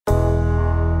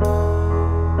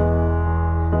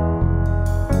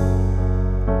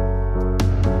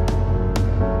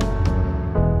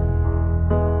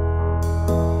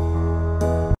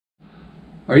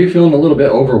Are you feeling a little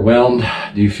bit overwhelmed?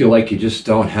 Do you feel like you just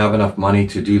don't have enough money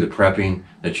to do the prepping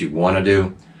that you want to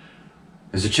do?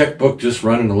 Is the checkbook just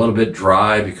running a little bit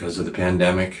dry because of the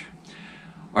pandemic?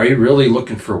 Are you really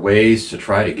looking for ways to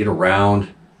try to get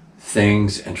around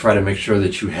things and try to make sure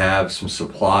that you have some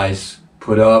supplies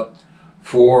put up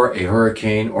for a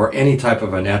hurricane or any type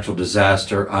of a natural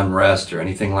disaster, unrest, or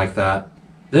anything like that?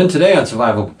 Then today on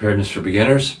Survival Preparedness for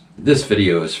Beginners, this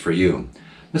video is for you.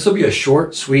 This will be a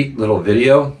short, sweet little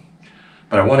video,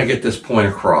 but I want to get this point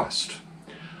across.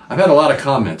 I've had a lot of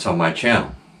comments on my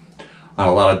channel on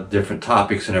a lot of different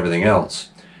topics and everything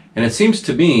else, and it seems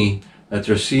to me that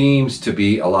there seems to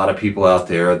be a lot of people out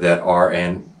there that are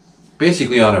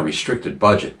basically on a restricted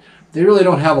budget. They really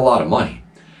don't have a lot of money.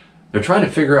 They're trying to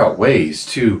figure out ways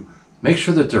to make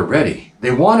sure that they're ready.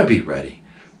 They want to be ready.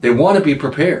 They want to be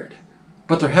prepared,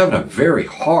 but they're having a very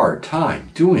hard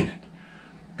time doing it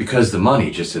because the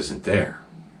money just isn't there.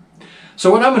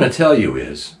 So what I'm going to tell you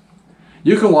is,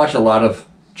 you can watch a lot of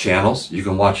channels, you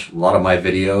can watch a lot of my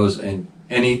videos, and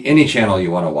any channel you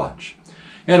want to watch.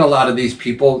 And a lot of these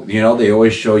people, you know, they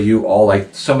always show you all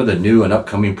like some of the new and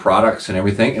upcoming products and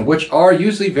everything, and which are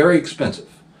usually very expensive.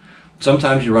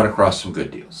 Sometimes you run across some good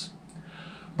deals.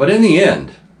 But in the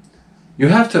end, you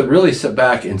have to really sit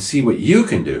back and see what you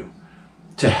can do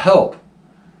to help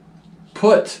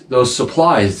put those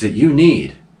supplies that you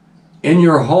need in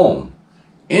your home,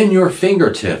 in your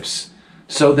fingertips,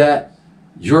 so that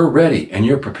you're ready and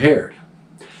you're prepared.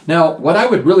 Now, what I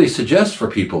would really suggest for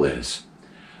people is,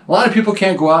 a lot of people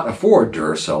can't go out and afford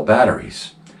Duracell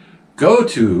batteries. Go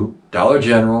to Dollar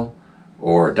General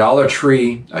or Dollar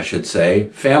Tree, I should say,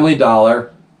 Family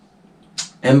Dollar,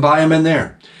 and buy them in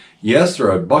there. Yes, they're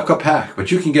 $1 a pack,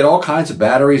 but you can get all kinds of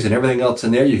batteries and everything else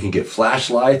in there. You can get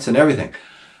flashlights and everything.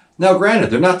 Now, granted,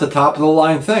 they're not the top of the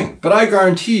line thing, but I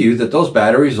guarantee you that those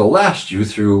batteries will last you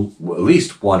through at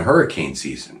least one hurricane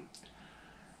season.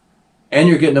 And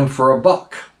you're getting them for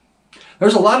 $1.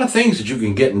 There's a lot of things that you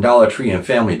can get in Dollar Tree and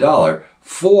Family Dollar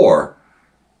for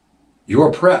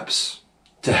your preps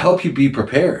to help you be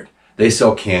prepared. They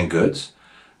sell canned goods.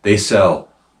 They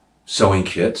sell sewing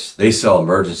kits. They sell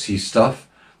emergency stuff.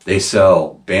 They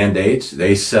sell Band-Aids.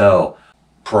 They sell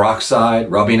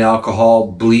peroxide, rubbing alcohol,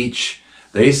 bleach.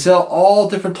 They sell all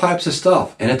different types of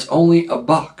stuff, and it's only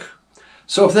 $1.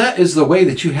 So if that is the way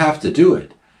that you have to do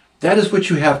it, that is what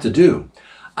you have to do.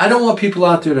 I don't want people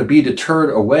out there to be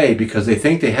deterred away because they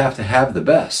think they have to have the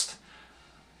best.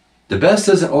 The best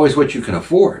isn't always what you can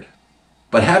afford,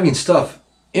 but having stuff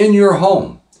in your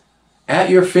home, at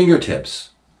your fingertips,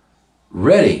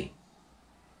 ready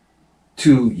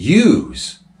to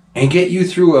use and get you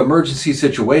through an emergency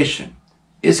situation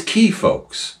is key,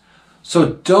 folks.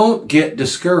 So don't get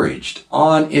discouraged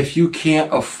on if you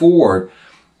can't afford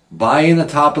buying the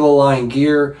top of the line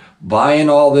gear, buying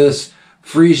all this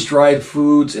freeze-dried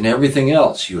foods and everything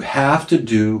else. You have to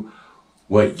do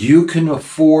what you can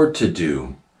afford to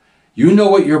do. You know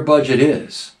what your budget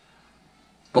is.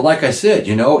 But like I said,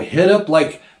 you know, hit up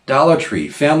like Dollar Tree,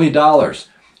 Family Dollars.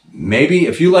 Maybe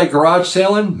if you like garage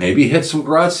sailing, maybe hit some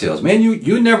garage sales. Man,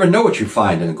 you never know what you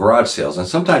find in garage sales, and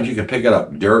sometimes you can pick it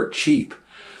up dirt cheap.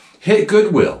 Hit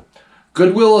Goodwill.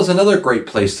 Goodwill is another great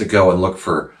place to go and look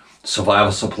for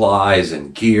survival supplies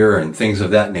and gear and things of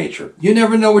that nature. You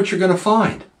never know what you're going to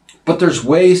find. But there's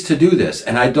ways to do this,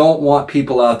 and I don't want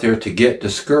people out there to get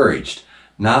discouraged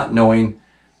not knowing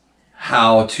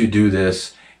how to do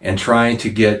this and trying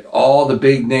to get all the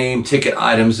big name ticket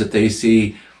items that they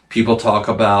see people talk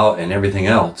about and everything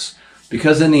else.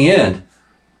 Because in the end,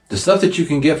 the stuff that you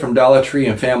can get from Dollar Tree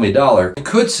and Family Dollar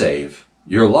could save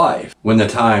your life when the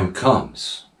time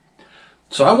comes.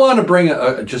 So I want to bring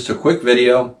just a quick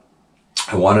video.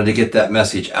 I wanted to get that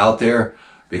message out there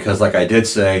because, like I did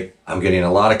say, I'm getting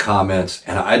a lot of comments,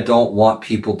 and I don't want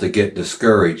people to get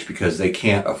discouraged because they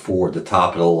can't afford the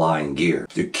top of the line gear.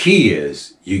 The key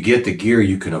is you get the gear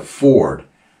you can afford,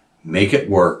 make it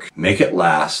work, make it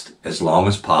last as long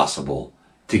as possible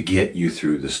to get you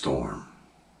through the storm.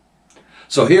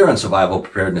 So here on Survival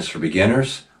Preparedness for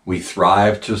Beginners, we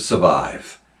thrive to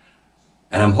survive.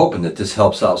 And I'm hoping that this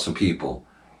helps out some people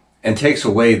and takes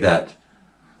away that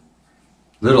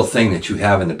little thing that you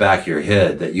have in the back of your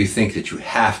head that you think that you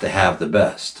have to have the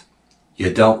best.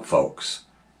 You don't, folks.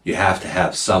 You have to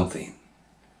have something.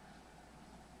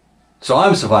 So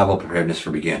I'm Survival Preparedness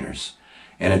for Beginners.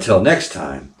 And until next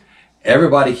time,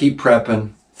 everybody keep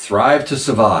prepping, thrive to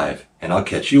survive, and I'll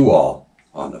catch you all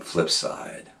on the flip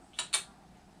side.